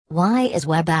Why is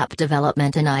web app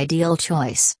development an ideal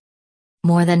choice?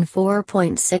 More than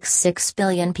 4.66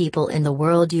 billion people in the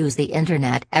world use the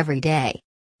internet every day.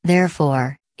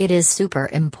 Therefore, it is super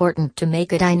important to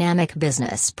make a dynamic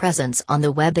business presence on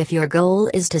the web if your goal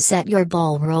is to set your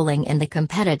ball rolling in the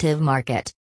competitive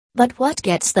market. But what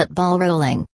gets that ball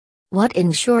rolling? What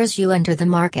ensures you enter the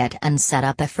market and set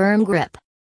up a firm grip?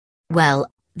 Well,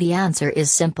 the answer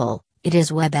is simple: it is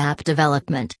web app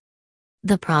development.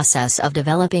 The process of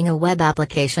developing a web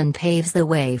application paves the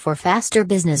way for faster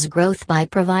business growth by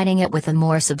providing it with a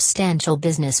more substantial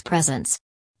business presence.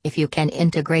 If you can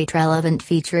integrate relevant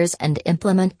features and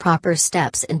implement proper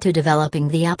steps into developing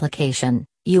the application,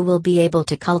 you will be able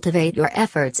to cultivate your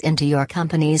efforts into your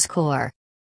company's core.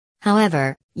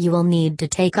 However, you will need to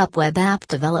take up web app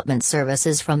development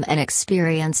services from an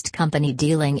experienced company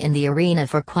dealing in the arena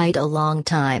for quite a long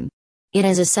time. It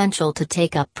is essential to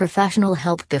take up professional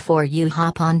help before you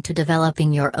hop on to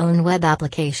developing your own web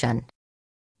application.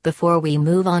 Before we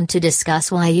move on to discuss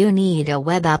why you need a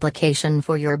web application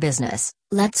for your business,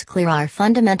 let's clear our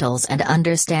fundamentals and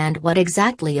understand what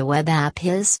exactly a web app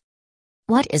is.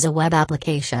 What is a web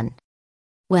application?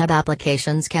 Web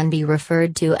applications can be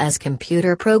referred to as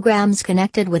computer programs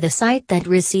connected with a site that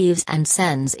receives and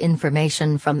sends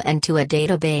information from and to a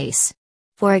database.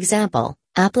 For example,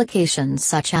 applications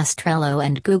such as Trello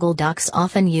and Google Docs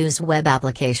often use web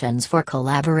applications for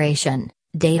collaboration,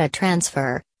 data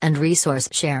transfer, and resource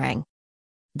sharing.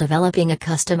 Developing a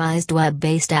customized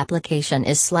web-based application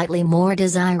is slightly more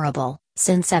desirable,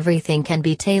 since everything can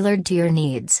be tailored to your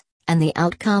needs, and the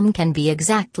outcome can be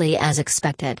exactly as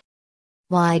expected.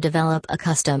 Why develop a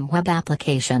custom web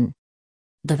application?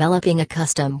 Developing a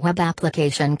custom web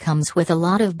application comes with a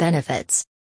lot of benefits.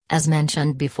 As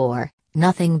mentioned before,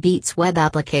 nothing beats web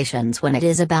applications when it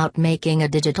is about making a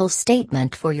digital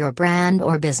statement for your brand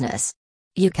or business.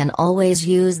 You can always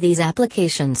use these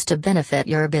applications to benefit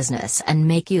your business and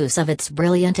make use of its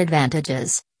brilliant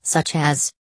advantages, such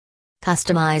as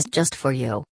customized just for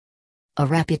you. A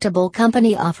reputable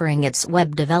company offering its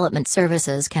web development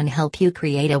services can help you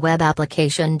create a web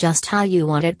application just how you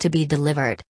want it to be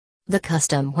delivered. The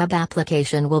custom web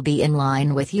application will be in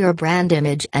line with your brand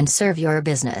image and serve your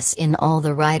business in all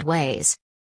the right ways.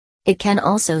 It can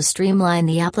also streamline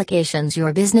the applications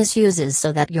your business uses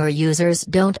so that your users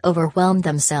don't overwhelm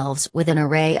themselves with an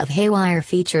array of haywire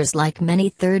features like many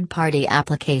third-party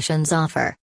applications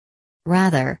offer.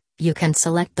 Rather, you can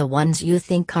select the ones you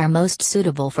think are most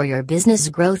suitable for your business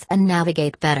growth and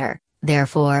navigate better,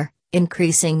 therefore,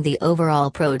 increasing the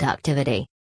overall productivity.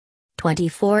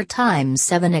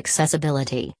 24/7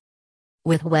 accessibility.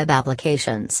 With web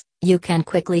applications, you can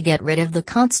quickly get rid of the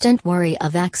constant worry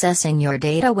of accessing your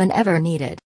data whenever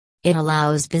needed. It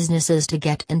allows businesses to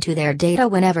get into their data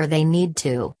whenever they need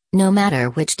to, no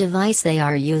matter which device they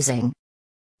are using.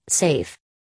 Safe.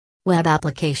 Web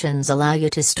applications allow you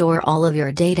to store all of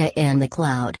your data in the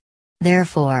cloud.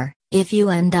 Therefore, if you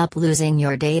end up losing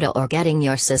your data or getting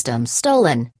your system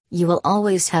stolen, you will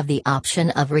always have the option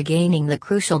of regaining the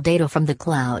crucial data from the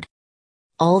cloud.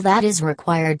 All that is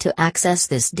required to access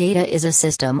this data is a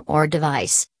system or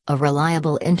device, a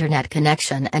reliable internet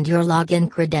connection, and your login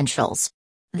credentials.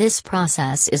 This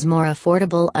process is more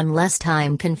affordable and less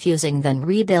time-consuming than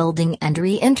rebuilding and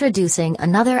reintroducing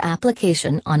another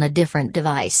application on a different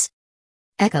device.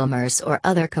 E-commerce or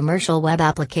other commercial web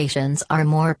applications are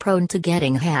more prone to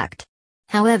getting hacked.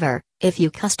 However, if you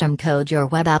custom code your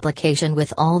web application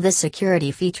with all the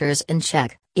security features in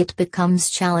check, it becomes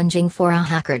challenging for a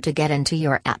hacker to get into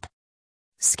your app.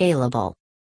 Scalable.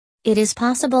 It is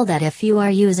possible that if you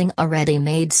are using a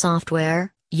ready-made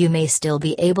software, you may still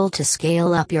be able to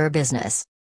scale up your business.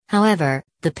 However,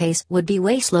 the pace would be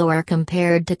way slower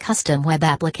compared to custom web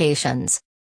applications.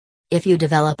 If you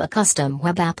develop a custom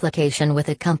web application with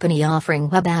a company offering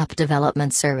web app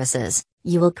development services,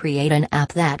 you will create an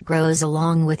app that grows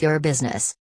along with your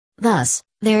business. Thus,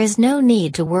 there is no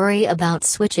need to worry about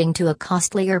switching to a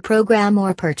costlier program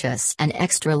or purchase an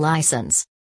extra license.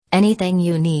 Anything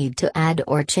you need to add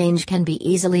or change can be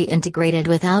easily integrated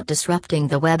without disrupting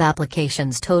the web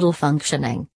application's total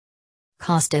functioning.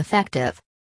 Cost-effective.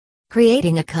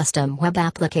 Creating a custom web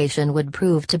application would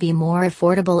prove to be more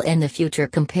affordable in the future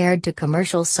compared to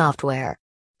commercial software.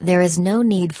 There is no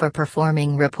need for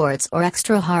performing reports or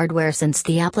extra hardware since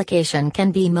the application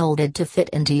can be molded to fit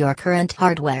into your current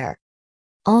hardware.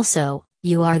 Also,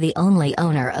 you are the only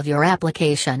owner of your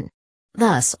application.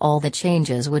 Thus, all the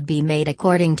changes would be made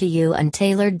according to you and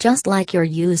tailored just like your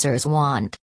users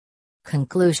want.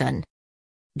 Conclusion.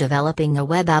 Developing a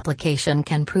web application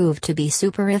can prove to be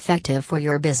super effective for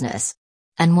your business.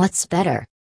 And what's better?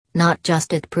 Not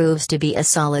just it proves to be a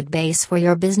solid base for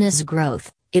your business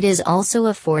growth, it is also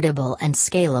affordable and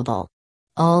scalable.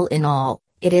 All in all,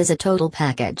 it is a total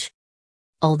package.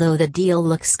 Although the deal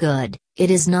looks good,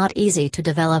 it is not easy to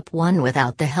develop one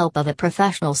without the help of a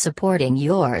professional supporting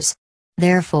yours.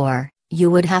 Therefore,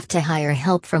 you would have to hire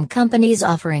help from companies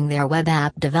offering their web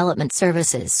app development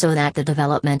services so that the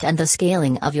development and the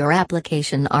scaling of your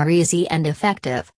application are easy and effective.